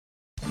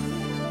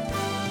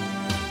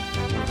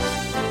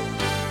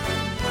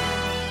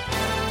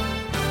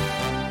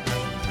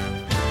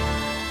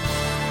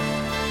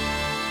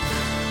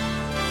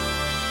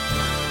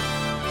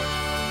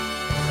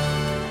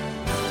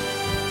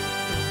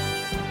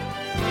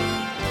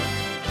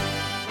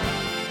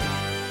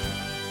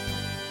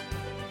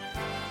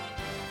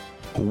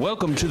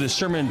Welcome to the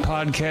Sermon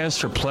Podcast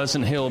for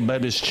Pleasant Hill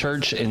Baptist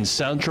Church in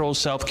Central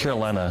South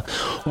Carolina.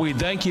 We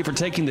thank you for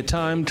taking the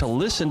time to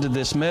listen to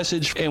this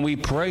message, and we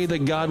pray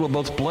that God will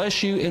both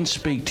bless you and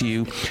speak to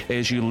you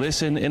as you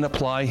listen and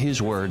apply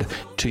His Word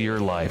to your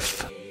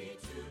life.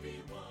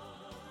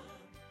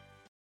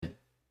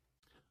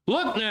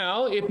 Look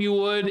now, if you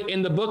would,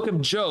 in the book of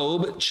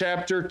Job,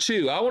 chapter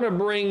 2. I want to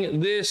bring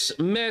this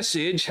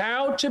message,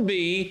 how to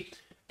be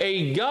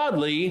a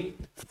godly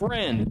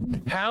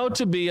friend. How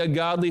to be a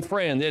godly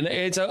friend. And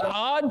it's an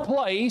odd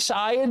place,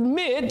 I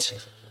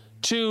admit,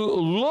 to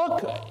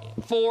look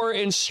for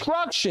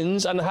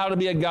instructions on how to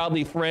be a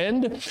godly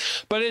friend.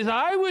 But as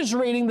I was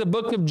reading the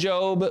book of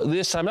Job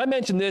this time, I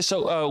mentioned this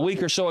a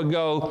week or so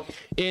ago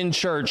in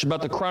church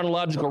about the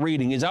chronological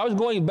reading. As I was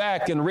going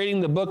back and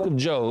reading the book of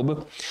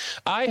Job,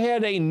 I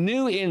had a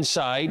new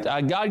insight.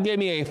 God gave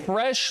me a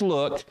fresh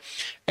look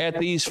at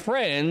these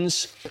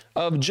friends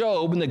of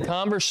Job and the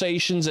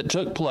conversations that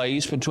took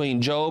place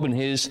between Job and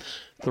his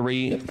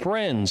three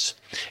friends.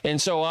 And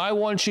so I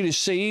want you to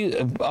see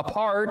a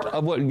part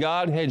of what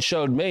God had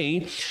showed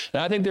me.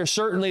 And I think there's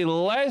certainly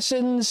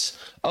lessons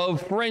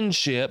of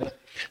friendship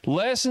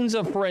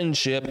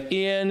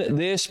in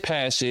this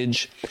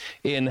passage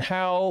in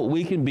how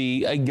we can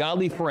be a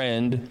godly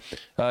friend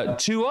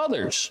to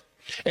others.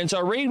 And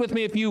so read with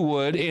me, if you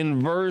would,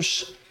 in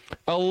verse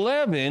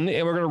 11,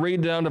 and we're going to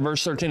read down to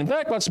verse 13. In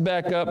fact, let's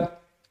back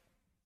up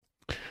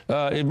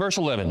in verse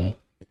 11.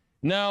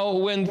 Now,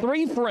 when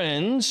three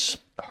friends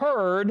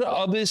heard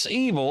of this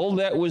evil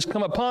that was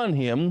come upon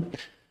him,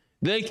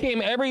 they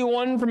came every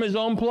one from his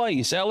own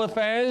place: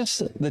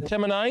 Eliphaz the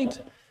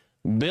Temanite,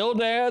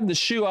 Bildad the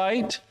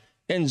Shuhite,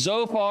 and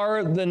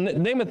Zophar the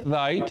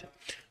Naamathite,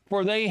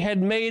 for they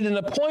had made an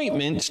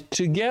appointment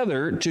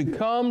together to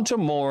come to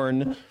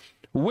mourn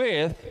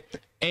with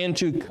and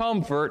to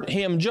comfort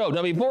him, Job.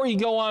 Now, before you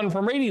go on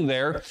from reading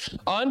there,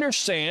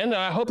 understand,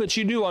 and I hope that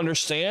you do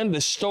understand,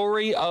 the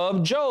story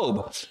of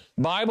Job.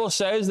 Bible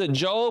says that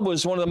Job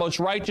was one of the most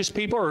righteous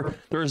people, or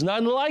there is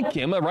none like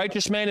him, a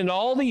righteous man in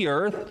all the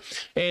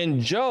earth.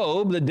 And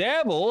Job, the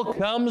devil,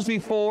 comes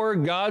before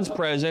God's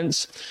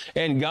presence,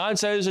 and God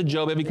says to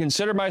Job, "Have you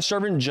considered my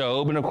servant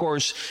Job?" And of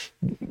course,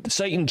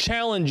 Satan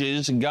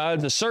challenges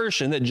God's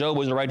assertion that Job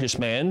was a righteous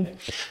man,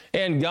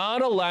 and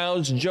God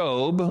allows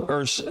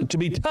Job to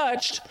be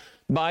touched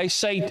by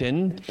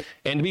Satan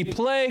and to be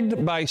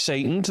plagued by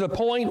Satan to the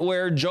point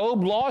where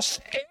Job lost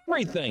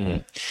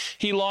everything.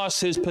 He lost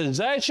his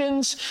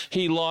possessions.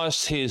 He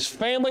lost his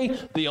family.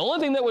 The only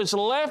thing that was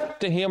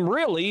left to him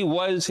really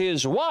was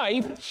his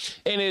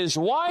wife. And his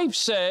wife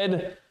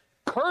said,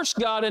 "Curse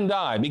God and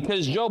die,"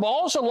 because Job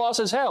also lost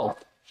his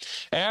health.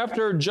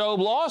 After Job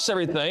lost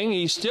everything,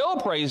 he still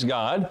praised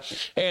God.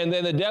 And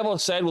then the devil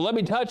said, "Well, let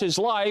me touch his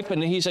life."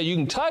 And he said, "You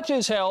can touch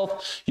his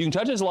health. You can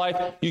touch his life.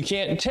 You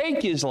can't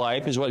take his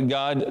life," is what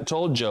God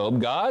told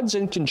Job. God's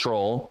in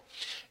control.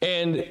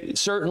 And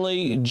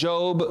certainly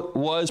Job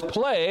was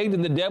plagued,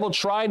 and the devil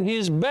tried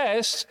his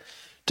best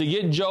to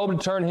get Job to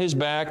turn his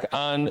back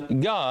on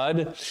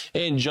God.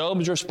 And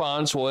Job's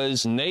response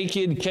was,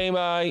 "Naked came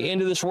I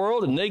into this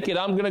world, and naked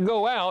I'm going to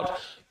go out.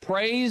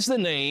 Praise the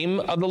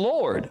name of the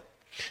Lord."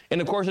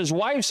 And of course, his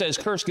wife says,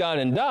 "Curse God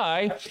and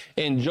die,"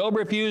 and Job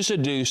refused to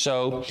do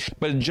so.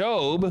 But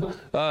Job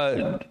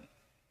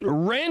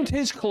rent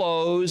his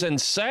clothes and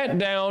sat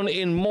down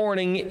in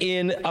mourning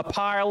in a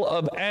pile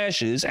of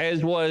ashes,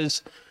 as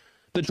was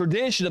the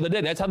tradition of the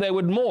dead. That's how they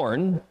would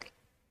mourn.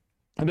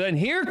 And then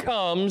here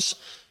comes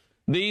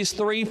these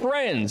three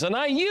friends, and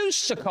I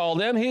used to call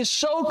them his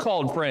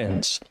so-called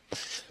friends.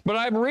 But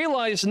I've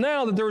realized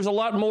now that there was a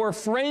lot more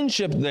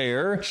friendship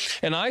there,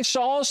 and I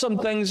saw some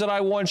things that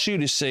I want you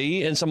to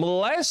see and some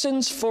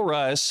lessons for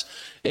us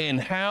in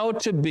how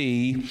to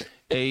be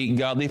a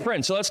godly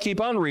friend. So let's keep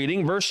on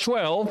reading. Verse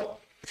 12.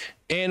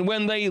 "And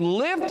when they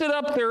lifted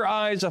up their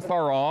eyes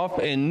afar off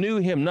and knew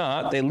him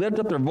not, they lifted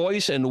up their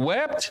voice and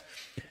wept,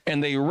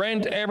 and they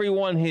rent every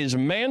one his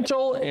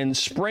mantle and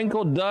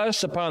sprinkled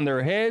dust upon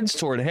their heads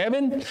toward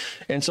heaven.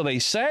 And so they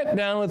sat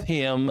down with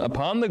him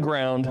upon the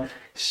ground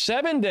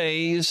 7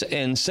 days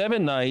and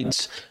 7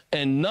 nights,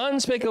 and none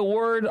spake a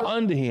word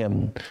unto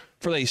him,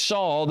 for they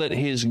saw that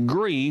his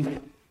grief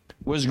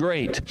was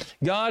great."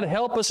 God,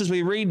 help us as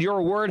we read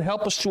your word.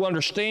 Help us to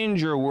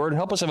understand your word.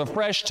 Help us have a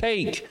fresh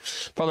take,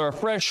 Father, a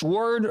fresh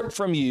word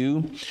from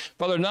you.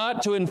 Father,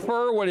 not to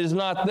infer what is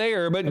not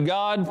there, but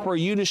God, for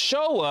you to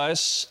show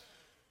us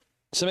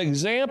some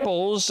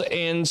examples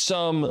and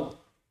some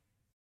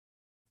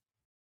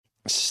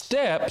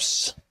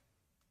steps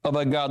of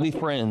a godly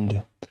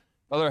friend.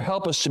 Father,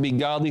 help us to be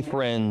godly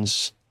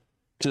friends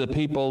to the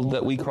people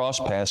that we cross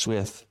paths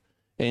with.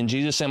 In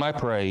Jesus' name I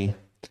pray,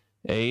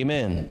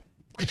 amen.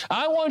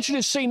 I want you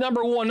to see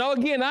number one. Now,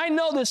 again, I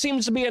know this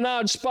seems to be an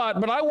odd spot,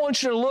 but I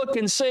want you to look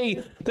and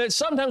see that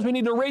sometimes we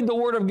need to read the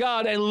Word of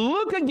God and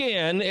look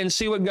again and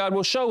see what God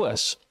will show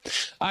us.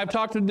 I've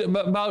talked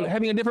about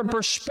having a different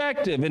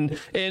perspective,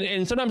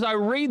 and sometimes I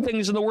read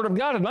things in the Word of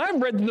God, and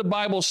I've read through the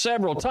Bible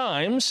several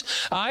times.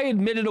 I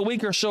admitted a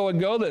week or so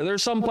ago that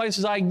there's some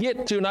places I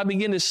get to, and I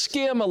begin to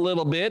skim a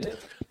little bit.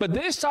 But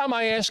this time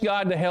I asked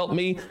God to help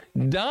me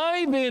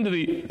dive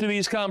into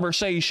these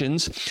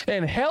conversations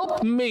and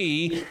help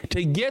me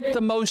to get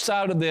the most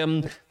out of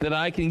them that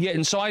I can get.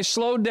 And so I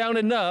slowed down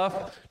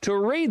enough to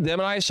read them,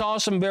 and I saw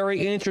some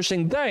very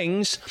interesting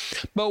things.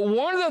 But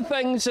one of the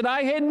things that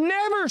I had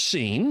never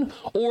seen,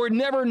 or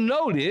never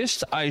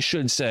noticed, I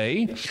should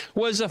say,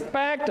 was the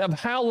fact of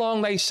how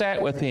long they sat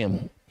with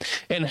him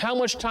and how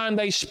much time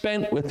they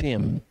spent with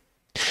him.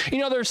 You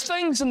know, there's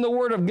things in the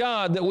Word of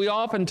God that we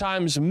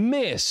oftentimes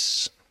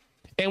miss,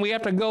 and we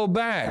have to go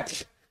back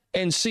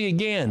and see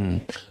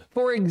again.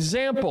 For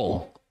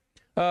example,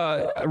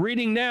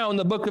 reading now in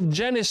the book of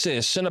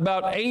Genesis and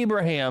about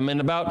Abraham and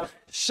about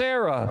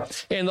Sarah,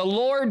 and the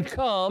Lord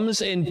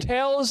comes and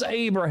tells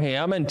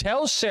Abraham and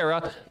tells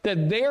Sarah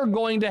that they're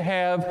going to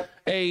have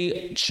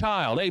a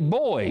child, a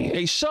boy,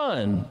 a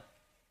son.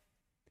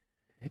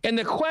 And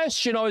the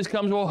question always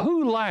comes, well,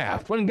 who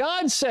laughed? When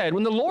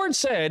the Lord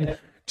said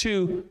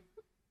to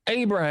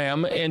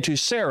Abraham and to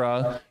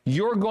Sarah,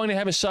 you're going to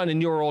have a son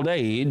in your old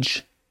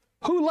age,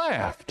 who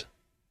laughed?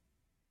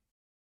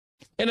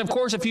 And of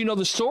course, if you know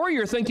the story,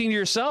 you're thinking to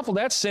yourself, well,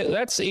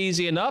 that's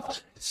easy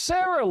enough.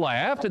 Sarah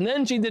laughed, and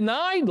then she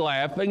denied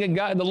laughing,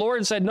 and the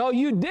Lord said, no,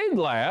 you did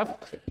laugh,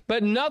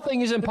 but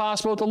nothing is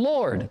impossible with the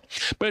Lord.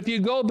 But if you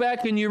go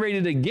back and you read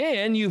it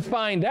again, you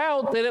find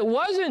out that it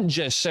wasn't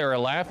just Sarah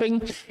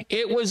laughing,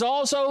 it was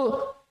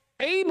also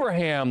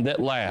Abraham that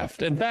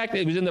laughed. In fact,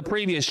 it was in the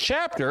previous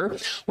chapter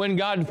when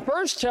God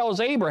first tells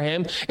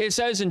Abraham, it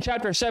says in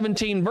chapter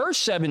 17, verse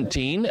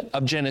 17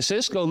 of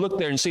Genesis, go look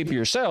there and see for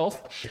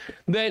yourself,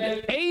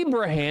 that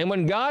Abraham,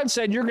 when God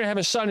said, you're going to have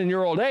a son in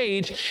your old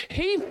age,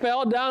 he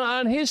fell down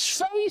on his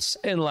face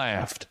and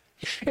laughed.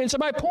 And so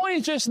my point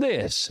is just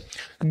this.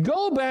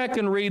 Go back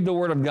and read the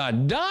Word of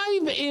God.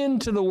 Dive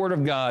into the Word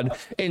of God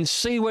and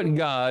see what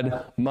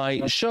God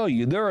might show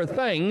you. There are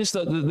things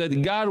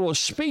that God will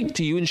speak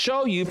to you and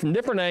show you from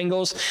different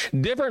angles,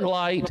 different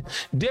light,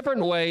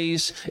 different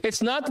ways.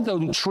 It's not that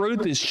the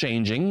truth is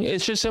changing.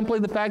 It's just simply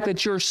the fact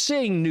that you're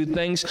seeing new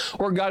things,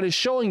 or God is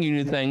showing you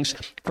new things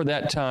for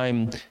that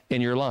time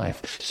in your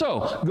life.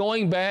 So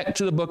going back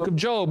to the book of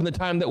Job and the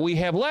time that we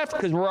have left,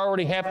 because we're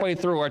already halfway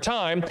through our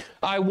time,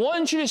 I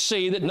want you to see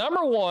that,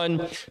 number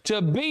one,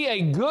 to be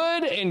a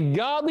good and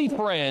godly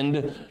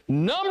friend,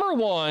 number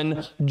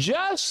one,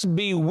 just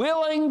be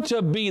willing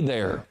to be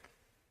there.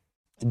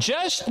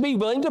 Just be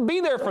willing to be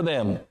there for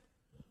them.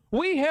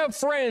 We have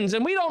friends,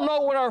 and we don't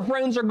know what our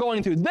friends are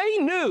going through. They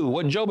knew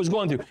what Job was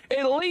going through.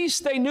 At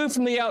least they knew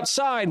from the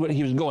outside what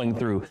he was going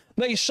through.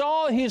 They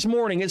saw his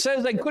mourning. It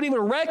says they couldn't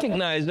even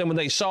recognize him when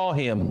they saw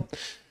him,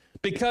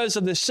 because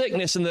of the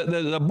sickness and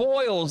the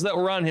boils that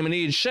were on him. And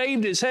he had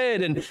shaved his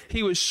head, and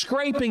he was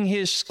scraping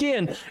his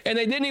skin, and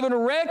they didn't even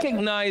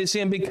recognize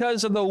him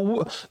because of the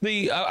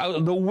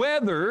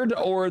weathered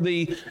or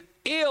the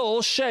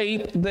ill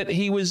shape that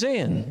he was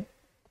in.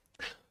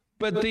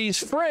 But these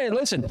friends,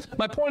 listen,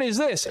 my point is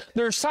this.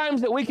 There's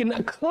times that we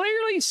can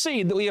clearly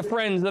see that we have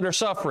friends that are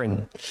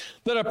suffering,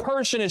 that a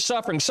person is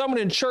suffering, someone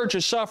in church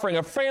is suffering,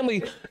 a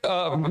family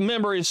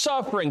member is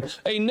suffering,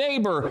 a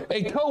neighbor,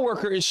 a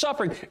coworker is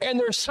suffering, and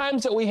there's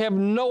times that we have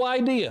no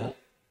idea.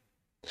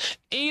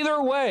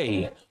 Either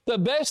way, the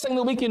best thing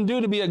that we can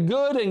do to be a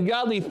good and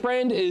godly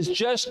friend is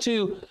just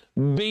to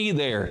be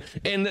there.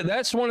 And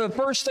that's one of the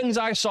first things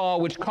I saw,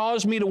 which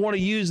caused me to want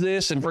to use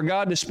this and for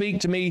God to speak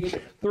to me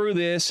through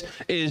this,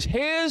 is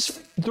his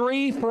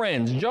three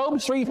friends,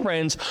 Job's three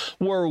friends,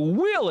 were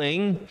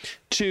willing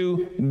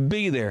to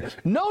be there.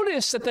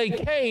 Notice that they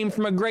came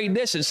from a great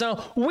distance.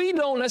 Now, we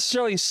don't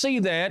necessarily see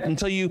that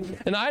until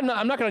and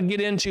I'm not going to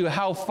get into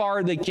how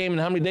far they came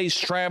and how many days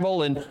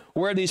travel and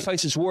where these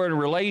places were in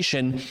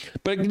relation,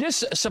 but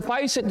just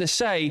suffice it to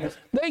say,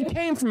 they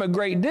came from a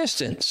great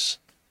distance.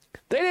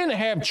 They didn't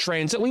have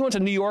transit. We went to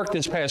New York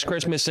this past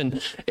Christmas,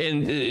 and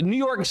in New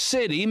York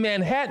City,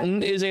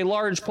 Manhattan is a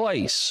large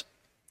place.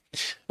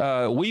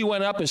 We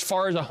went up as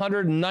far as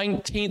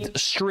 119th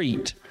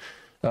Street,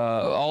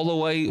 all the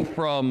way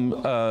from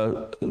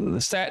the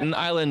Staten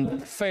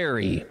Island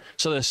Ferry.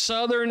 So the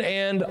southern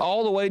end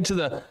all the way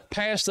to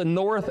past the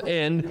north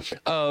end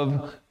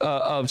of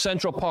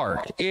Central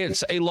Park.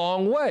 It's a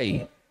long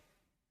way.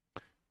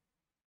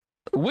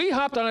 We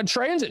hopped on a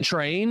transit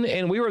train,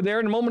 and we were there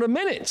in a matter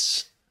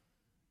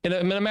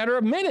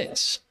of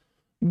minutes.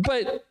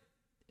 But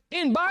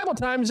in Bible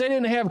times, they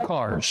didn't have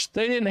cars.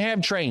 They didn't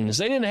have trains.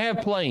 They didn't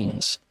have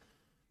planes.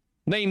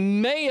 They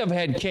may have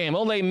had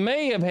camel. They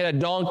may have had a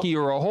donkey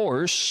or a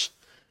horse.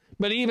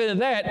 But even at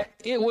that,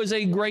 it was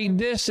a great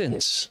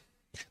distance.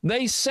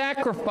 They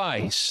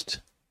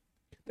sacrificed.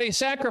 They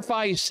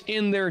sacrificed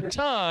in their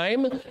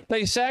time.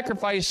 They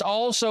sacrificed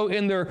also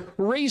in their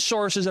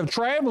resources of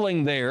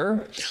traveling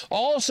there.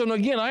 Also, and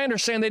again, I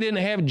understand they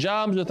didn't have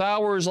jobs with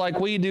hours like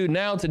we do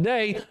now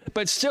today,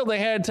 but still they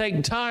had to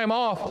take time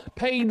off,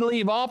 paid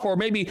leave off, or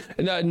maybe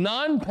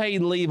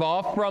non-paid leave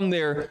off from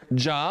their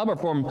job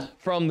or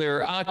from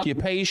their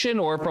occupation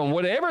or from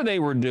whatever they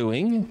were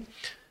doing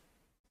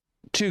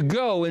to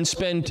go and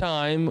spend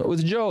time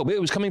with Job. It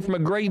was coming from a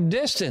great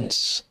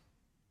distance.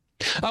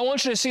 I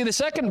want you to see the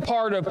second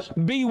part of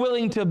be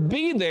willing to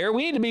be there.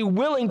 We need to be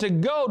willing to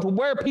go to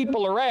where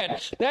people are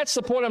at. That's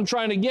the point I'm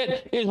trying to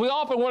get, is we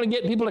often want to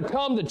get people to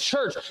come to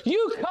church.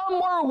 You come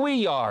where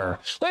we are.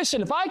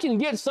 Listen, if I can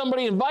get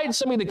invite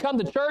somebody to come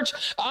to church,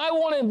 I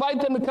want to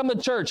invite them to come to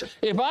church.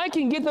 If I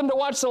can get them to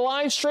watch the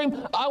live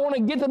stream, I want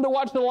to get them to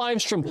watch the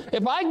live stream.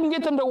 If I can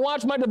get them to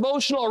watch my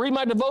devotional or read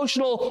my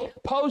devotional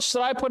posts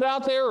that I put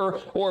out there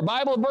or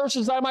Bible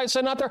verses that I might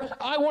send out there,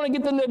 I want to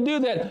get them to do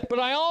that. But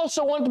I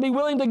also want to be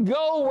willing to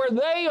go where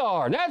they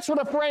are. That's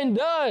what a friend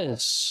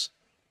does.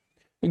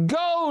 It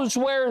goes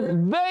where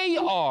they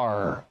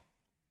are.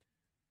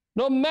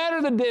 No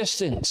matter the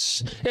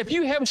distance. If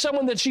you have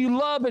someone that you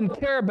love and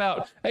care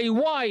about, a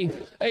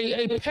wife,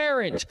 a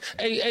parent,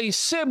 a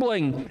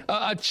sibling,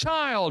 a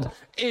child,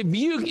 if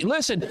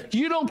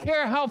you don't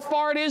care how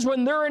far it is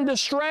when they're in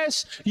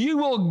distress, you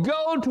will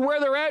go to where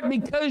they're at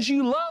because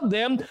you love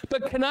them.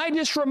 But can I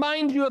just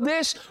remind you of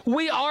this?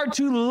 We are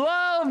to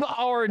love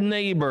our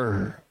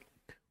neighbor.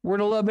 We're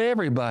to love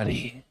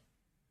everybody.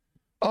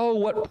 Oh,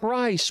 what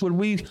price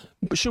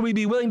should we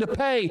be willing to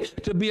pay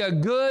to be a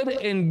good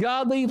and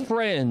godly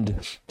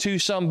friend to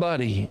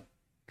somebody?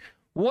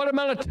 What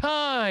amount of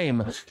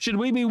time should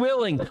we be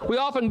willing? We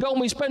often go and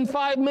we spend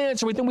 5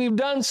 minutes and we think we've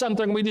done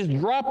something. We just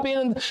drop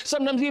in.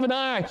 Sometimes even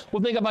I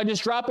will think if I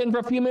just drop in for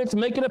a few minutes and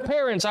make an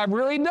appearance, I've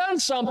really done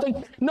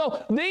something.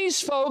 No,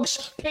 these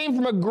folks came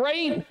from a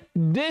great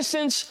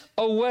distance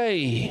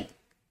away.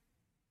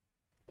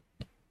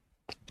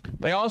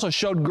 They also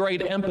showed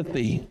great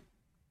empathy.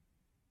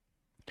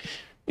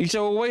 You say,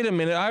 well, wait a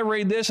minute. I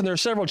read this, and there are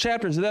several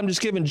chapters of them just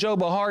giving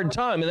Job a hard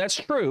time, and that's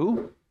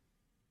true.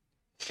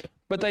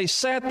 But they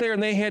sat there,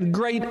 and they had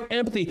great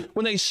empathy.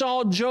 When they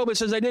saw Job, it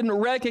says they didn't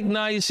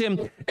recognize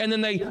him. And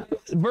then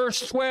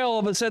verse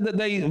 12, it said that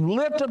they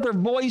lifted up their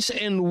voice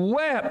and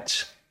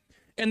wept.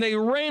 And they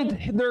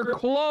rent their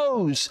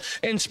clothes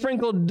and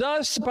sprinkled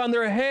dust upon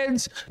their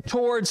heads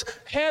towards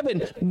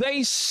heaven.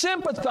 They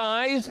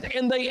sympathized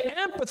and they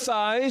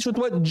empathized with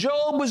what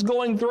Job was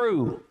going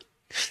through.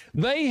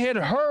 They had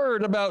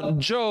heard about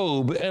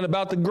Job and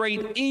about the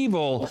great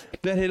evil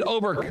that had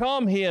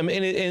overcome him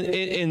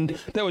and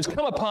that was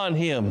come upon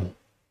him.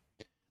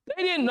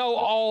 They didn't know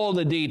all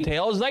the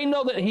details. They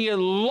know that he had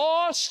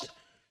lost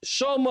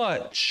so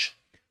much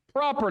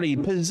property,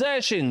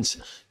 possessions,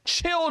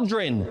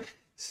 children,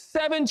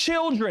 7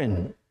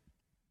 children.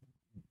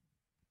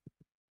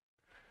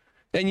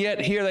 And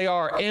yet here they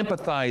are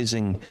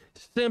empathizing,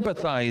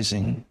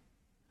 sympathizing.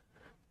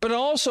 But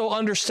also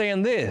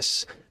understand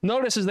this.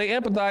 Notice as they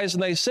empathize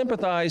and they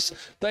sympathize,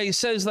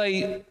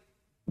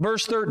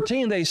 verse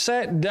 13, they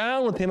sat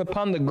down with him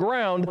upon the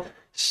ground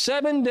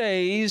 7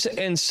 days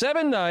and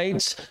 7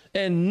 nights,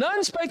 and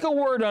none spake a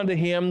word unto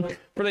him,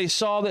 for they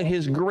saw that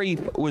his grief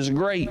was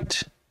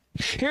great.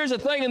 Here's the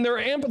thing, and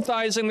they're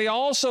empathizing.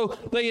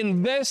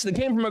 They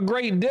came from a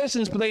great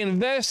distance, but they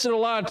invested a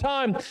lot of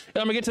time. And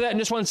I'm going to get to that in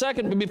just 1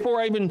 second. But before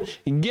I even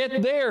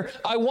get there,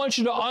 I want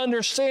you to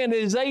understand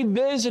as they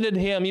visited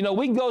him,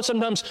 we go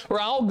sometimes,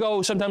 or I'll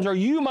go sometimes, or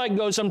you might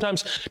go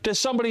sometimes to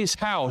somebody's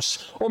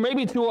house, or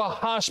maybe to a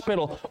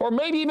hospital, or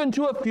maybe even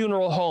to a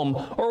funeral home,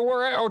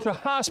 or to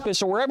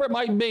hospice, or wherever it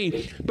might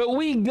be. But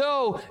we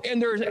go, and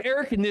there's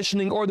air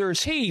conditioning, or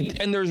there's heat,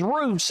 and there's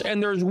roofs,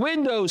 and there's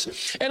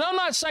windows. And I'm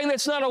not saying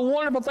that's not a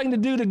wonderful thing to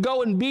do, to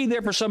go and be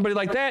there for somebody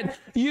like that.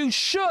 You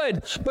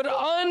should, but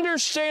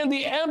understand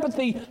the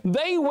empathy.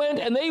 They went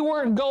and they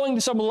weren't going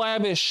to some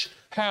lavish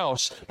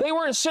house. They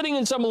weren't sitting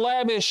in some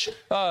lavish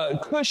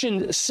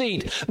cushioned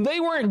seat. They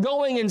weren't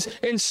going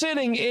and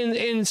sitting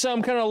in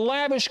some kind of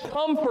lavish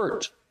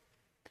comfort.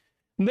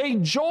 They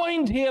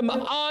joined him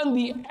on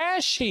the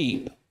ash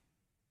heap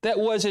that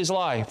was his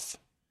life.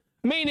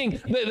 Meaning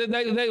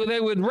they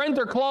would rent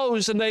their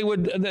clothes and they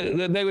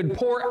would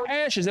pour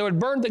ashes. They would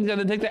burn things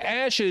and they'd take the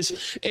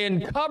ashes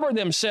and cover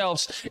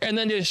themselves and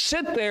then just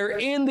sit there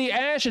in the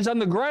ashes on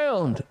the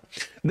ground.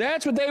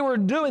 That's what they were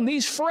doing.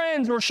 These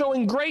friends were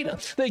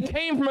they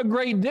came from a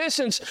great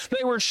distance.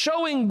 They were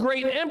showing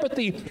great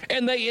empathy,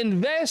 and they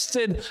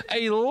invested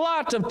a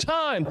lot of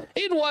time.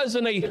 It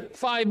wasn't a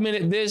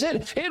 5-minute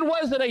visit. It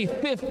wasn't a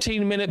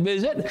 15-minute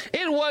visit.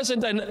 It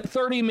wasn't a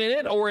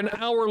 30-minute or an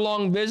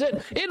hour-long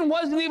visit. It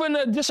wasn't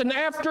even just an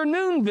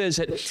afternoon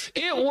visit.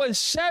 It was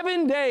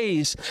 7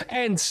 days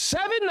and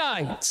 7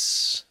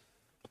 nights.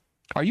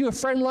 Are you a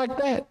friend like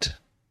that?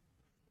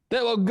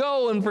 That will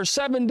go and for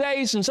 7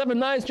 days and 7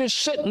 nights just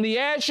sit in the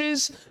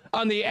ashes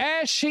on the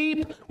ash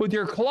heap with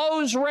your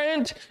clothes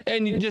rent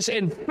and just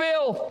in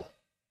filth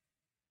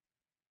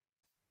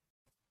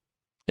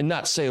and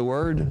not say a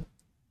word.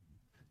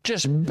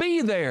 Just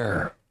be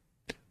there.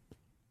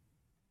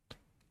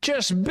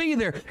 Just be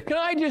there. Can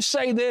I just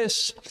say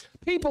this?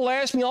 People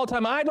ask me all the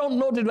time, I don't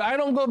know what to do. I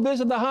don't go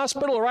visit the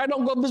hospital, or I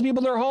don't go visit people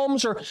in their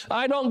homes, or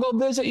I don't go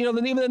visit,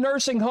 even the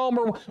nursing home,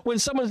 or when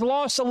someone's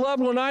lost a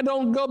loved one, I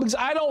don't go because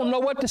I don't know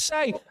what to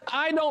say.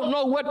 I don't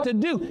know what to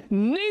do.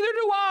 Neither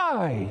do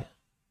I.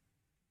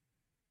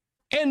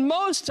 And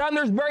most time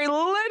there's very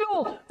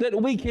little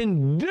that we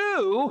can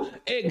do,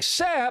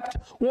 except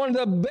one of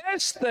the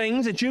best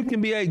things that you can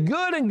be a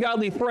good and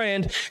godly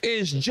friend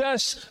is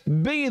just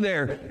be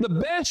there. The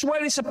best way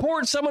to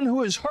support someone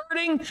who is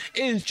hurting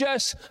is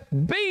just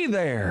be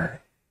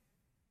there.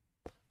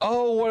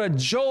 Oh, what a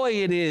joy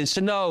it is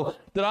to know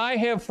that I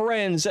have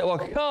friends that will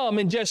come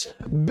and just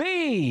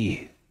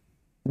be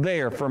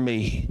there for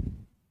me.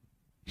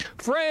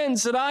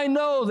 Friends that I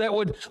know that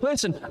would,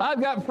 listen,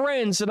 I've got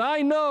friends that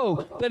I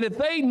know that if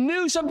they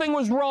knew something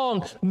was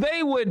wrong,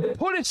 they would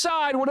put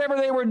aside whatever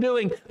they were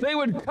doing. They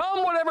would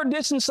come whatever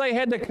distance they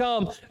had to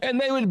come, and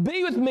they would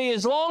be with me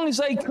as long as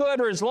they could,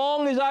 or as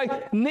long as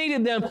I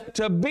needed them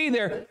to be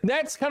there.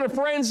 That's the kind of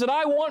friends that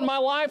I want in my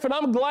life, and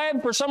I'm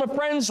glad for some of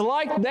friends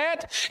like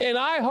that, and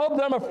I hope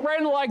that I'm a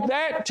friend like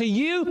that to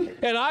you,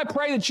 and I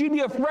pray that you'd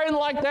be a friend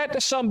like that to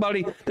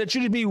somebody, that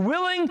you'd be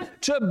willing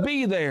to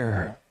be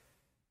there.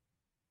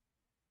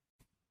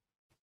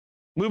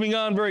 Moving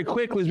on very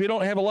quickly, as we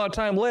don't have a lot of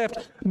time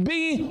left,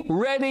 be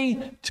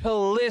ready to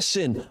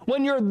listen.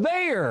 When you're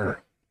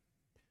there,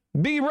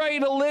 be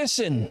ready to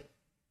listen.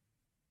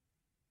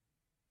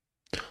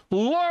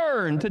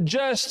 Learn to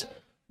just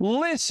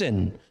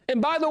listen.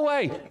 And by the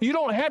way, you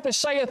don't have to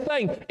say a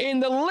thing. In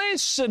the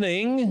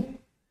listening,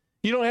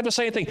 you don't have to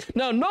say a thing.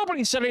 Now,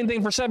 nobody said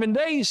anything for 7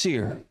 days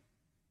here.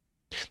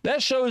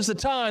 That shows the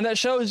time, that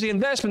shows the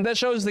investment, that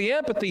shows the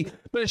empathy,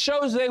 but it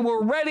shows they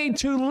were ready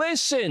to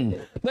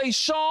listen. They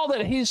saw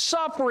that his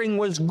suffering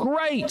was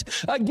great.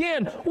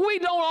 Again, we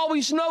don't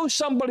always know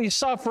somebody's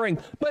suffering,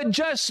 but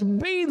just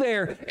be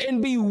there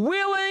and be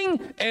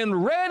willing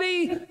and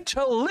ready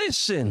to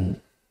listen.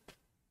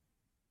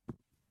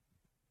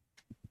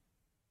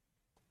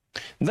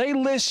 They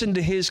listened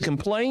to his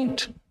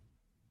complaint.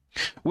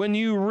 When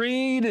you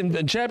read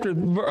in chapter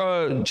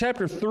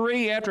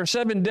 3, after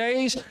 7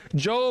 days,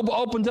 Job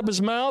opens up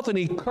his mouth and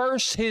he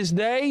cursed his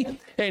day,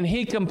 and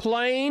he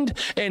complained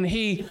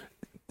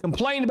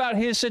about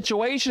his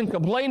situation,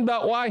 complained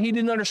about why he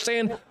didn't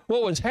understand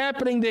what was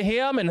happening to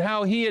him, and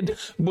how he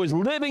was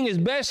living as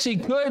best he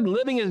could,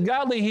 living as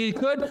godly he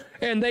could,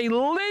 and they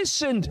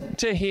listened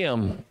to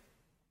him.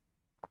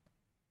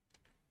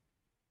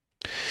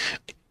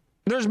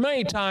 There's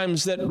many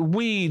times that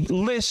we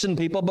listen,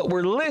 people, but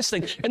we're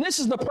listening. And this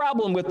is the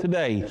problem with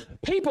today.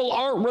 People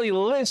aren't really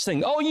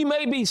listening. Oh, you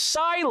may be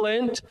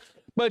silent,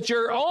 but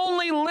you're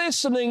only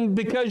listening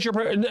because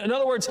in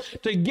other words,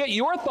 to get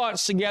your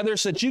thoughts together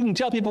so that you can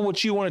tell people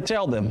what you want to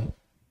tell them.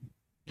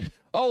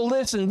 Oh,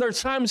 listen,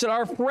 there's times that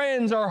our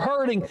friends are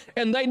hurting,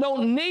 and they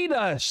don't need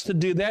us to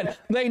do that.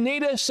 They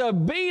need us to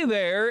be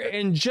there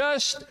and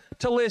just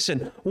to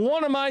listen.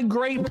 One of my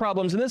great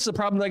problems, and this is a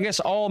problem that I guess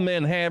all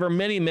men have, or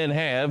many men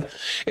have,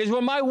 is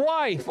when my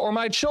wife or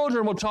my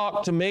children will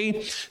talk to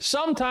me,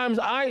 sometimes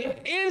I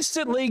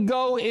instantly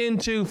go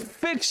into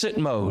fix-it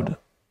mode.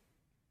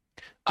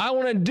 I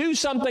want to do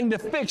something to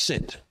fix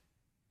it,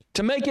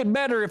 to make it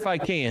better if I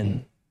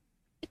can.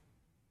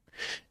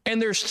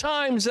 And there's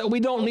times that we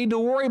don't need to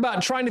worry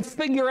about trying to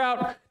figure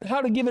out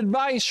how to give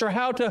advice or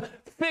how to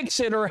fix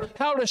it or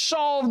how to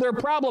solve their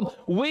problem.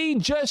 We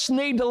just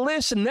need to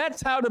listen.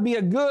 That's how to be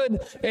a good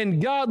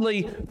and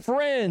godly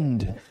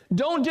friend.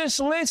 Don't just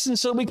listen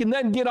so we can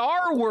then get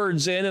our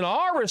words in and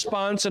our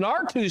response and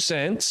our 2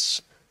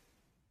 cents.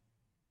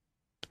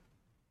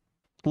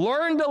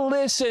 Learn to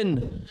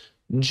listen,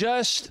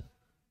 just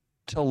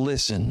to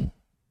listen.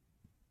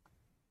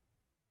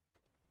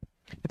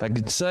 If I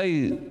could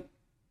say,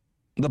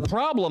 the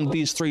problem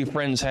these 3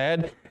 friends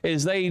had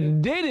is they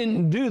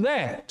didn't do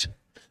that.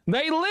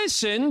 They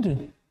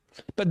listened,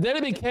 but then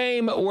it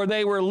became where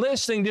they were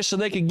listening just so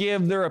they could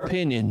give their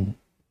opinion.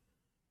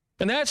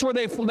 And that's where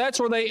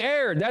they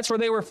erred. That's where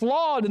they were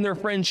flawed in their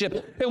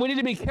friendship. And we need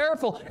to be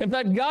careful. In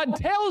fact, God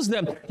tells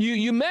them,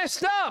 you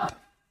messed up.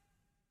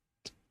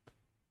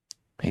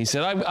 He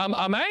said,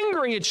 I'm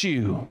angry at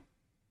you.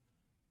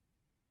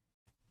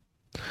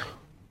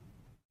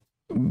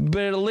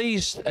 But at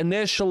least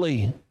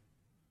initially,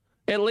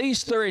 at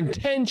least their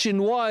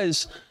intention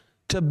was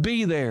to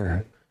be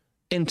there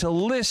and to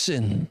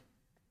listen.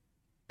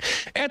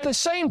 At the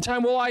same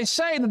time, will I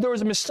say that there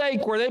was a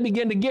mistake where they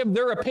began to give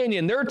their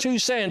opinion, their 2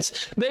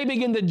 cents. They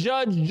begin to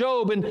judge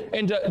Job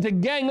and to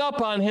gang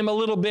up on him a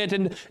little bit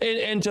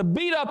and to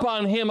beat up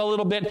on him a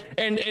little bit.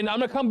 And I'm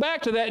going to come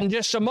back to that in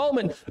just a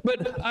moment.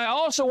 But I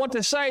also want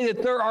to say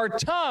that there are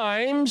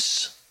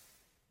times,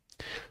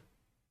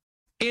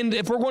 and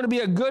if we're going to be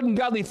a good and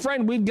godly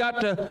friend, we've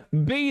got to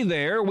be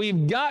there.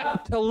 We've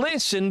got to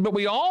listen, but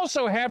we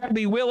also have to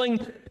be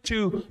willing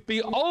to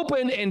be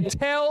open and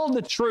tell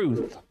the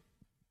truth.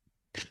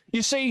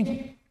 You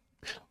see,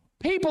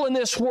 people in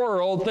this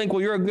world think,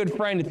 well, you're a good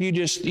friend if you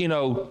just,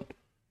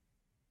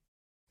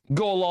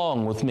 go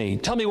along with me.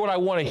 Tell me what I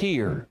want to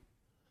hear.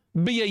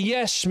 Be a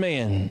yes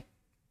man.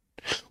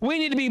 We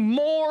need to be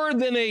more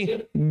than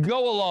a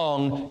go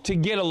along to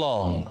get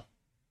along.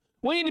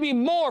 We need to be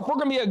more. If we're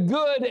going to be a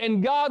good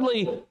and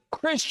godly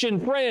Christian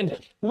friend,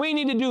 we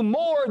need to do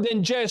more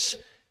than just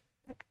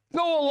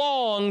go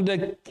along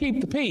to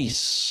keep the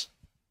peace.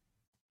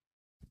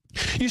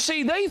 You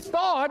see, they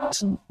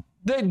thought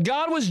that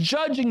God was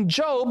judging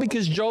Job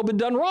because Job had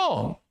done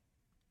wrong.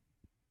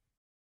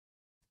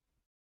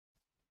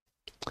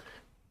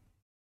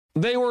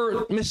 They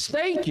were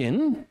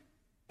mistaken,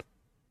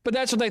 but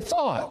that's what they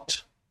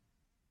thought.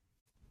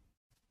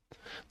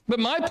 But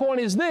my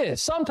point is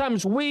this: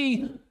 sometimes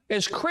we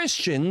as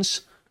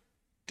Christians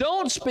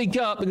don't speak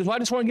up because I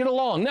just want to get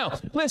along. Now,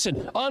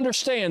 listen,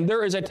 understand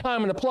there is a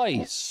time and a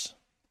place.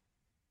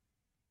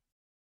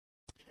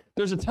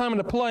 There's a time and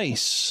a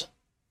place.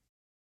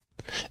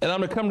 And I'm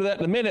going to come to that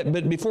in a minute,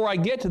 but before I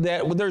get to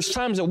that, there's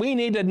times that we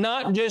need to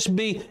not just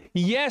be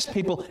yes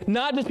people,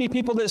 not just be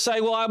people that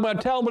say, well, I'm going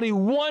to tell him what he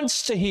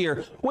wants to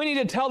hear. We need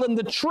to tell them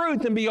the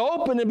truth and be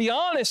open and be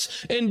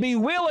honest and be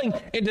willing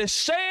and to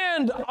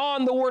stand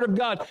on the Word of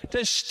God,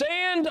 to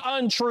stand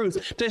on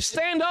truth, to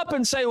stand up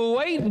and say, well,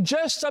 wait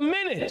just a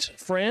minute,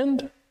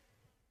 friend.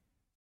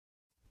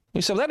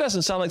 You say, well, that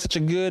doesn't sound like such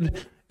a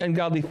good and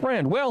godly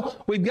friend.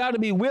 Well, we've got to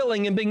be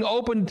willing and being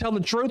open to tell the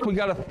truth. We've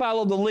got to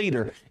follow the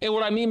leader. And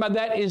what I mean by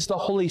that is the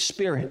Holy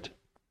Spirit.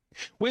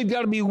 We've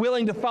got to be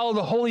willing to follow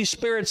the Holy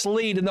Spirit's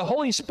lead. And the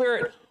Holy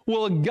Spirit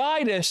will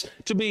guide us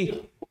to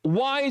be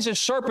wise as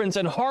serpents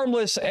and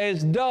harmless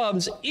as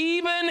doves,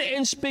 even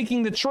in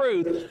speaking the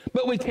truth.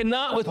 But we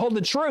cannot withhold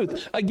the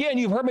truth. Again,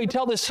 you've heard me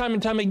tell this time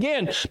and time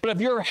again, but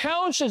if your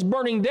house is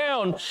burning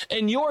down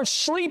and you're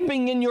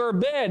sleeping in your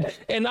bed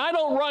and I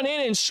don't run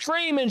in and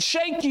scream and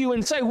shake you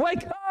and say,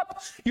 wake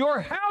up,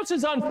 your house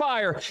is on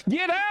fire,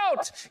 get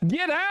out,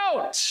 get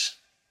out.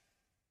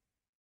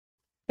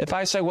 If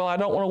I say, well, I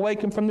don't want to wake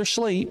them from their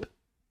sleep.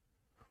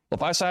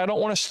 If I say, I don't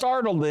want to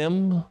startle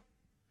them,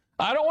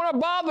 I don't want to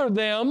bother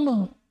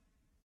them,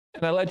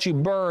 and I let you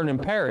burn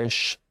and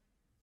perish,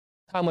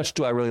 how much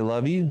do I really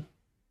love you?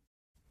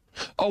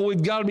 Oh,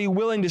 we've got to be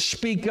willing to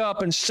speak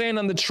up and stand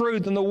on the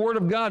truth and the Word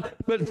of God,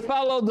 but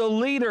follow the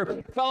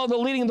leader, follow the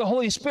leading of the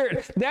Holy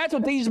Spirit. That's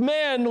what these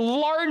men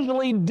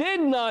largely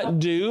did not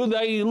do.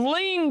 They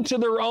leaned to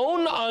their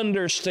own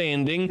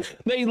understanding.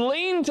 They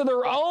leaned to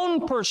their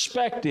own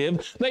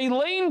perspective. They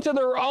leaned to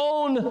their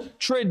own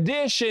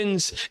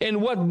traditions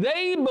and what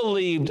they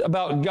believed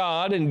about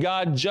God and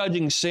God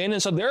judging sin.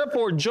 And so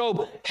therefore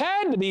Job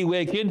had to be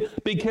wicked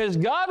because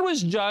God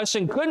was just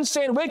and couldn't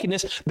stand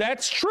wickedness.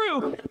 That's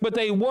true, but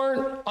they weren't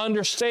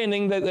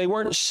understanding, that they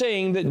weren't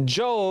seeing that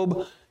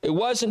Job, it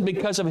wasn't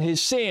because of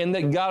his sin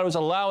that God was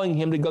allowing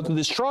him to go through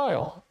this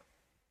trial.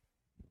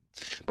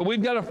 But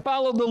we've got to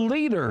follow the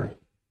leader.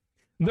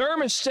 Their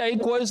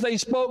mistake was they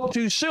spoke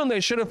too soon. They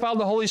should have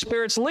followed the Holy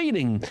Spirit's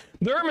leading.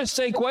 Their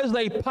mistake was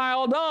they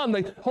piled on.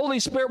 The Holy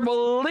Spirit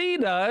will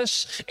lead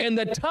us in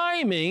the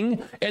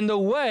timing and the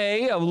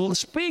way of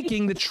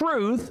speaking the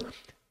truth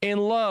in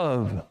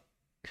love.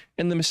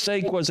 And the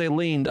mistake was they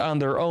leaned on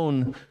their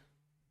own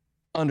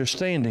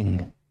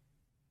understanding.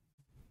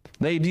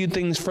 They viewed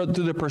things through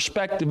the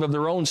perspective of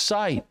their own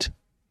sight.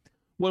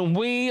 When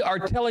we are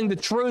telling the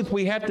truth,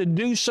 we have to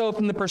do so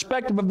from the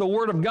perspective of the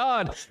Word of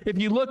God. If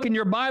you look in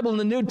your Bible in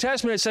the New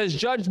Testament, it says,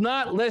 judge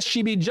not, lest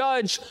ye be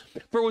judged.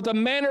 For with the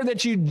manner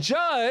that you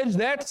judge,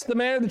 that's the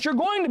manner that you're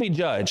going to be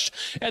judged.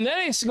 And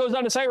then it goes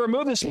on to say,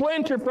 remove the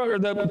splinter or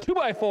the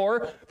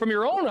 2x4 from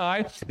your own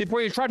eye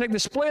before you try to take the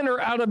splinter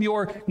out of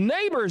your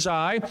neighbor's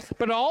eye.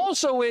 But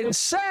also it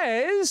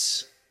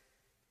says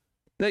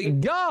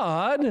that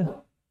God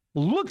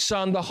looks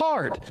on the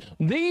heart.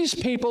 These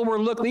people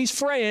these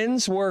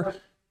friends were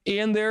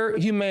in their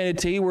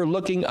humanity, were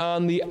looking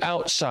on the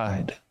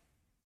outside.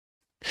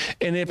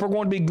 And if we're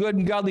going to be good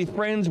and godly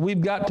friends,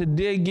 we've got to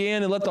dig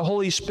in and let the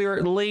Holy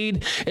Spirit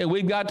lead. And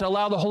we've got to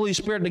allow the Holy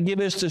Spirit to give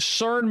us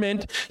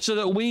discernment so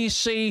that we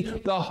see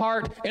the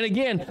heart. And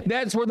again,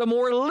 that's where the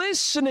more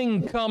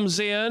listening comes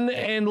in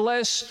and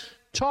less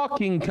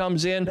talking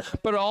comes in,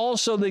 but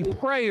also the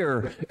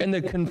prayer and the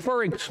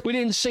conferring. We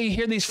didn't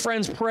hear these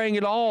friends praying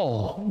at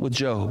all with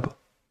Job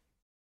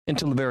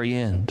until the very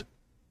end.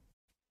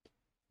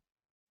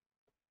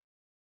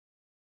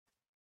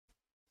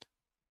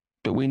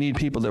 But we need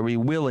people that are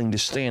willing to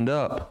stand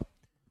up.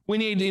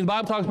 The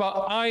Bible talks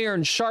about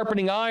iron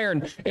sharpening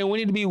iron, and we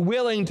need to be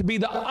willing to be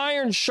the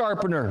iron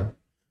sharpener.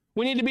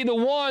 We need to be the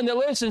one that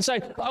listens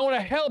and say, I want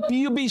to help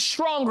you be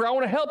stronger. I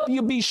want to help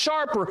you be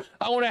sharper.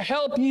 I want to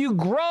help you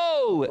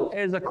grow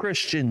as a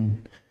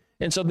Christian.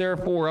 And so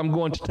therefore, I'm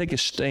going to take a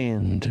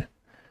stand,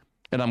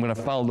 and I'm going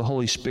to follow the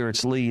Holy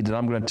Spirit's lead, and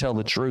I'm going to tell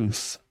the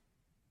truth.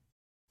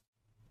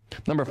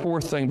 Number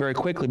 4 thing, very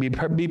quickly,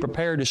 be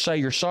prepared to say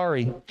you're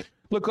sorry.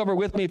 Look over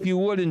with me, if you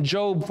would, in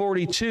Job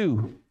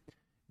 42.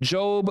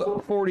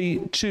 Job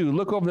 42.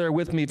 Look over there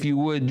with me, if you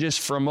would, just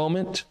for a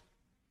moment.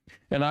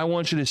 And I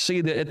want you to see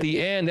that at the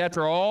end,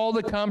 after all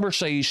the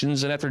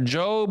conversations and after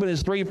Job and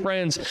his three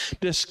friends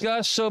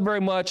discussed so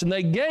very much, and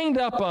they ganged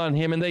up on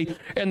him and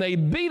they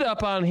beat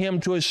up on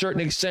him to a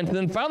certain extent, and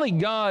then finally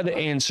God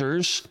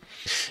answers,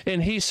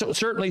 and he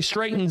certainly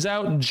straightens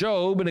out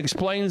Job and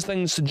explains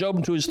things to Job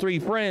and to his three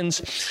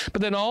friends.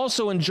 But then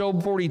also in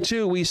Job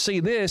 42, we see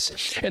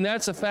this, and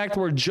that's the fact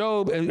where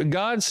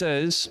God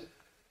says,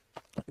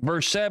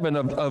 verse 7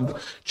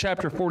 of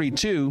chapter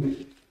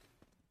 42,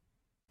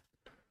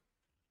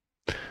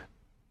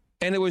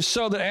 "And it was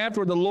so that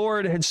after the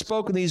Lord had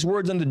spoken these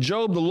words unto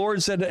Job, the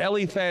Lord said to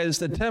Eliphaz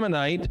the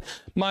Temanite,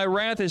 My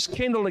wrath is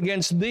kindled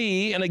against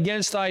thee and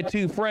against thy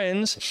two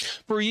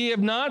friends, for ye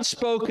have not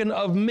spoken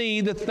of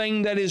me the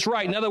thing that is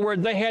right." In other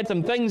words, they had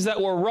some things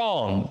that were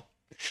wrong.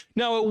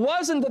 Now, it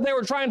wasn't that they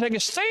were trying to take a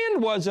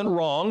stand wasn't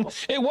wrong.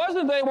 It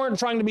wasn't they weren't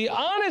trying to be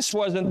honest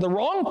wasn't the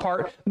wrong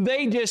part.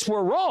 They just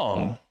were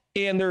wrong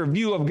in their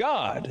view of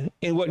God,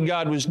 in what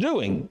God was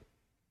doing.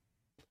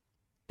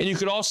 And you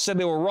could also say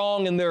they were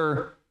wrong in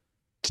their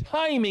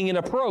timing and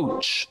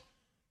approach,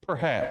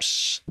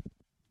 perhaps.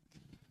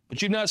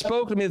 "But you've not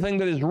spoken to me the thing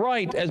that is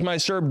right, as my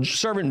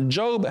servant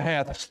Job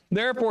hath.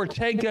 Therefore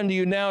take unto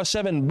you now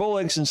 7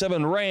 bullocks and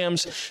 7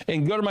 rams,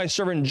 and go to my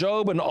servant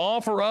Job, and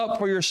offer up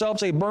for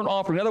yourselves a burnt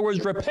offering." In other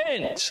words,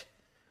 repent.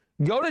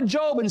 Go to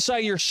Job and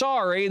say you're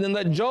sorry, and then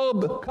let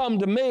Job come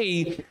to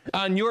me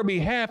on your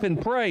behalf and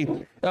pray.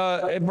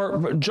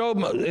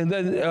 Job, and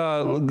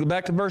then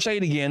back to verse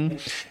 8 again.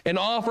 "And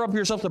offer up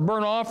yourself a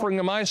burnt offering,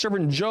 and my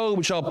servant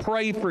Job shall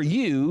pray for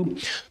you.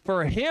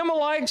 For him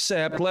will I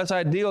accept, lest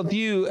I deal with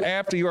you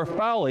after your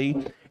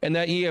folly, and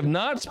that ye have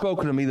not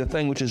spoken to me the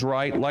thing which is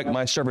right, like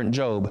my servant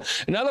Job."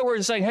 In other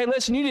words, saying, hey,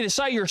 listen, you need to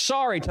say you're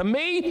sorry to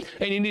me,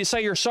 and you need to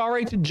say you're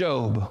sorry to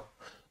Job.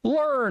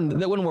 Learn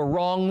that when we're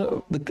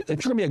wrong, if you're going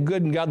to be a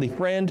good and godly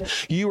friend,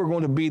 you are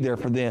going to be there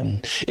for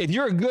them. If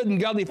you're a good and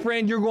godly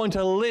friend, you're going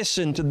to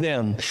listen to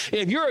them.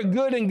 If you're a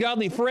good and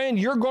godly friend,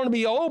 you're going to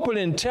be open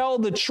and tell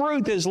the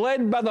truth as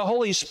led by the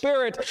Holy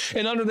Spirit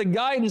and under the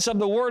guidance of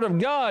the Word of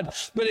God.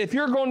 But if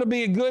you're going to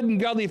be a good and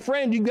godly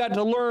friend, you've got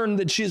to learn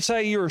that you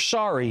say you're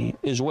sorry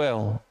as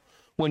well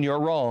when you're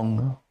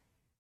wrong.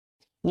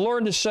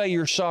 Learn to say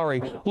you're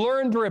sorry.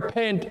 Learn to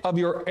repent of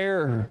your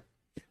error.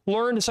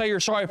 Learn to say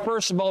you're sorry,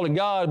 first of all, to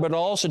God, but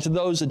also to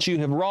those that you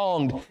have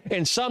wronged.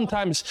 And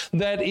sometimes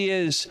that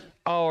is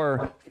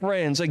our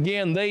friends.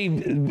 Again, they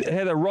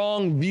had a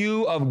wrong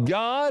view of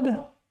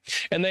God,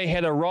 and they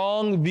had a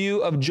wrong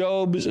view of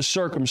Job's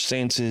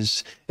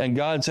circumstances. And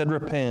God said,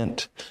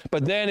 repent.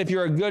 But then if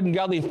you're a good and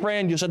godly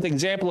friend, you'll set the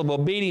example of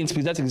obedience,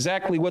 because that's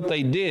exactly what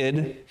they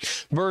did.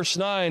 Verse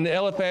 9,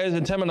 Eliphaz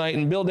the Temanite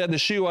and Bildad the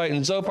Shuhite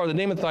and Zophar the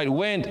Naamathite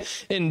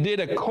went and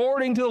did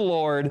according to the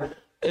Lord,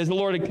 as the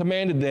Lord had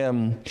commanded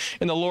them.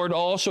 And the Lord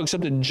also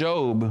accepted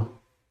Job.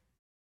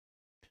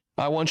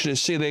 I want you to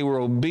see they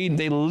were obedient.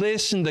 They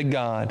listened to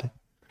God.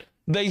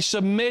 They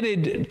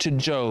submitted to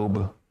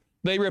Job.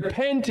 They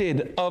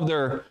repented of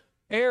their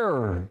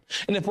error.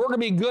 And if we're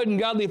going to be good and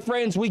godly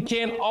friends, we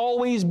can't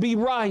always be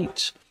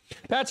right.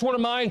 That's one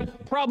of my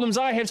problems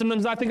I have.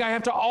 Sometimes I think I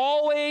have to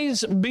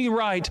always be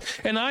right.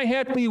 And I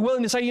have to be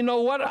willing to say, you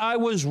know what? I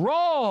was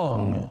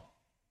wrong.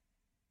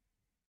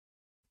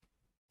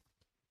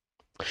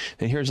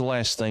 And here's the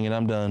last thing, and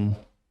I'm done.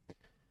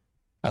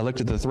 I looked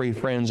at the three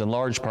friends in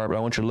large part, but I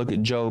want you to look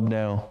at Job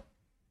now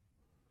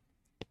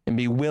and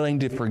be willing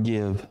to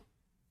forgive.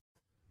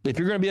 If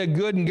you're going to be a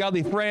good and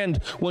godly friend,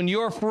 when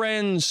your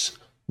friends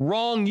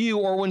wrong you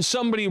or when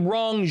somebody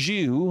wrongs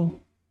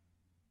you,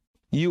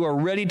 you are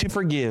ready to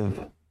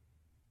forgive.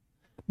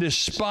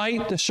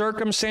 Despite the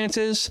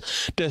circumstances,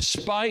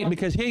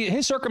 because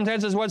his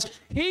circumstances was,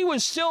 he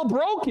was still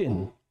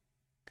broken.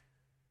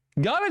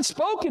 God had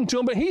spoken to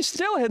him, but he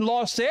still had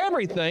lost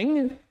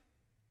everything.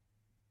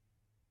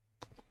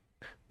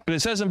 But it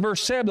says in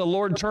verse 7, the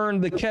Lord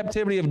turned the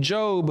captivity of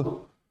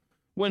Job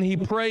when he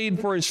prayed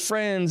for his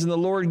friends, and the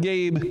Lord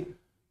gave. In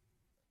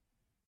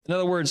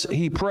other words,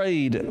 he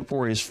prayed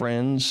for his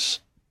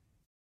friends,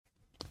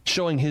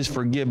 showing his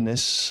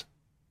forgiveness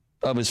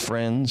of his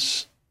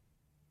friends.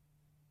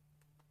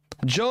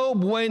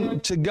 Job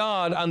went to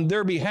God on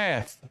their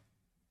behalf.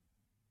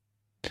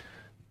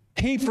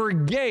 He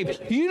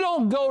forgave. You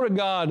don't go to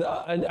God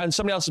on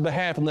somebody else's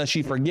behalf unless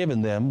you've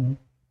forgiven them.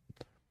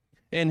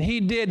 And he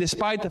did,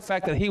 despite the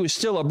fact that he was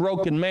still a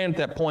broken man at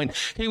that point.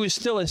 He was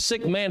still a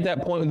sick man at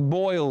that point with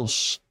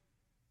boils.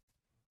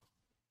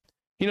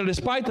 You know,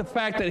 despite the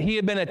fact that he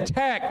had been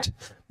attacked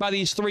by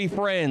these three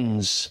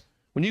friends.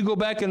 When you go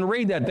back and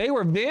read that, they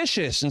were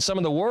vicious in some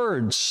of the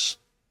words.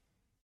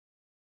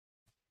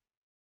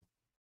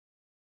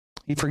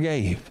 He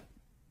forgave.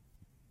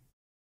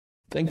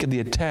 Think of the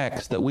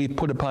attacks that we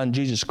put upon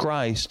Jesus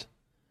Christ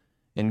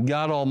and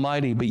God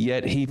Almighty, but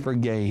yet he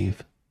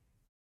forgave.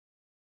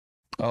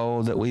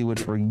 Oh, that we would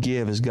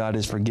forgive as God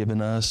has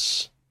forgiven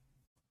us.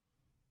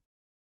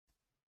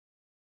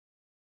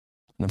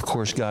 And of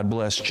course, God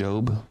blessed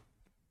Job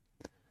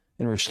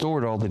and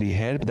restored all that he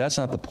had, but that's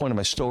not the point of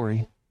my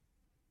story.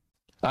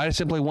 I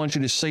simply want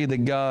you to see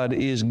that God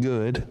is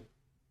good.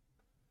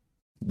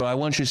 But I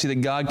want you to see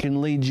that God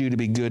can lead you to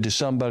be good to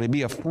somebody.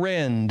 Be a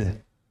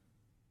friend,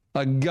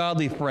 a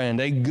godly friend,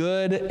 a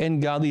good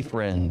and godly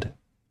friend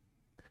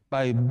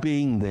by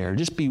being there.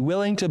 Just be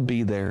willing to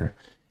be there.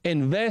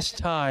 Invest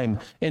time,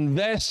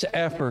 invest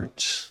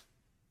effort,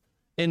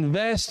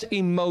 invest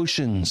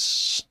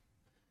emotions.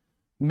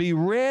 Be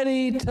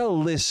ready to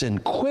listen,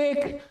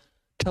 quick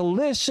to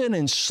listen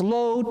and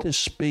slow to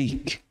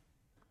speak.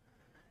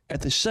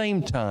 At the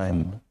same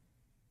time,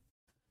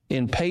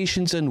 in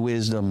patience and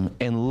wisdom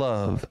and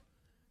love,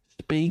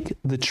 speak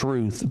the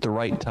truth at the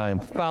right time,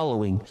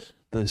 following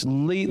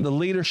the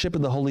leadership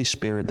of the Holy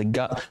Spirit.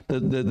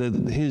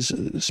 His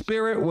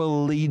Spirit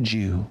will lead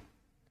you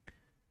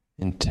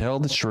and tell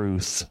the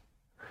truth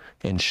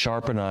and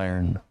sharpen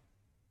iron.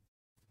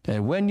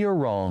 And when you're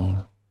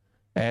wrong,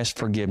 ask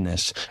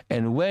forgiveness.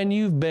 And when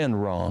you've been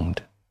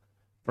wronged,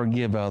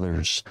 forgive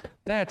others.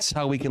 That's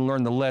how we can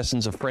learn the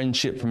lessons of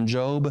friendship from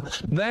Job.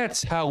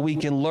 That's how we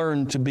can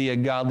learn to be a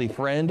godly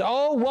friend.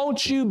 Oh,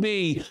 won't you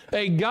be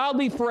a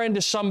godly friend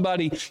to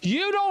somebody?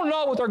 You don't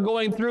know what they're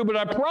going through, but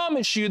I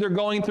promise you they're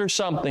going through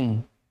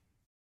something.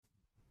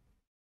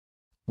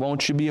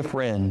 Won't you be a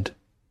friend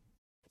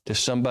to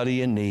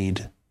somebody in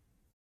need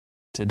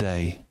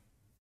today?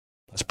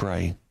 Let's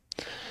pray.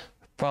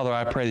 Father,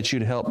 I pray that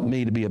you'd help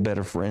me to be a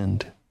better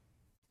friend,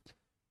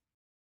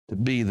 to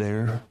be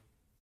there,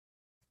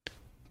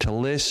 to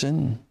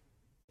listen,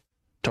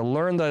 to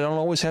learn that I don't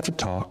always have to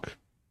talk.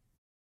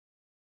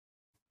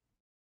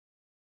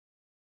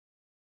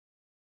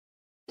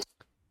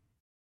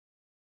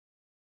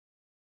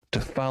 To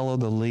follow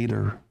the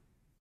leader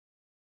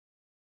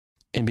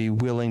and be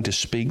willing to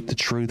speak the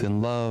truth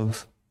in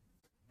love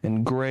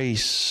and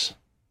grace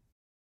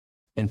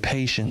and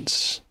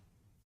patience.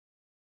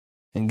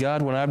 And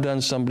God, when I've done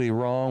somebody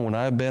wrong, when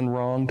I've been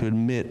wrong, to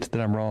admit that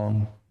I'm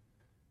wrong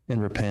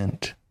and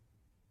repent.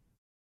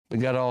 But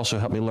God, also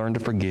help me learn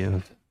to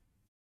forgive.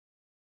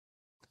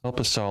 Help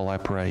us all, I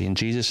pray. In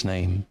Jesus'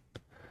 name,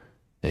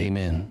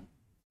 amen.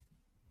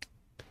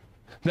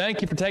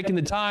 Thank you for taking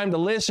the time to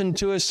listen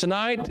to us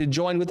tonight, to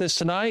join with us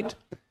tonight.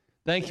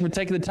 Thank you for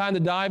taking the time to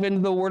dive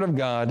into the Word of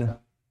God.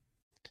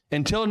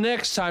 Until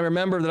next time,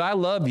 remember that I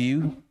love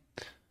you.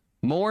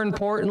 More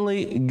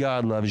importantly,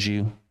 God loves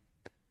you.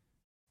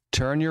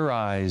 Turn your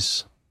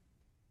eyes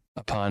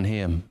upon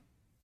Him.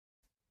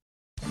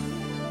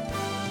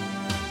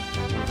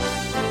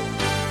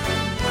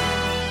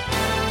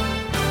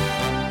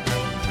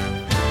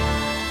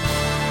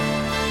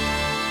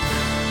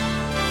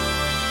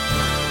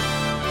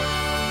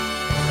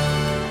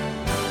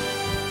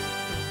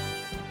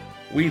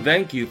 We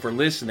thank you for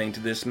listening to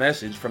this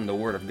message from the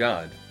Word of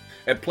God.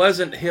 At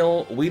Pleasant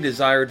Hill, we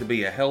desire to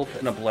be a help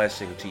and a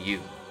blessing to you.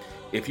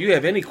 If you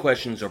have any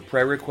questions or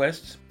prayer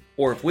requests,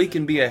 or if we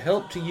can be a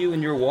help to you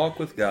in your walk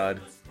with God,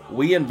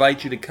 we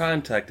invite you to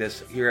contact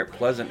us here at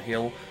Pleasant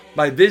Hill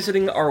by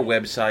visiting our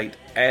website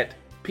at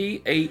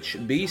phbc.online.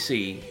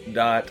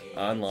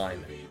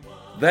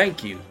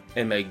 Thank you,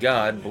 and may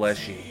God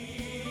bless you.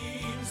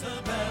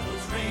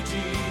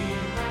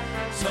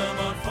 Some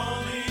are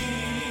falling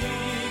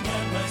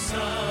at my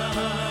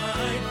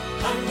side.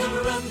 I'm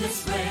gonna run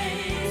this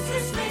race.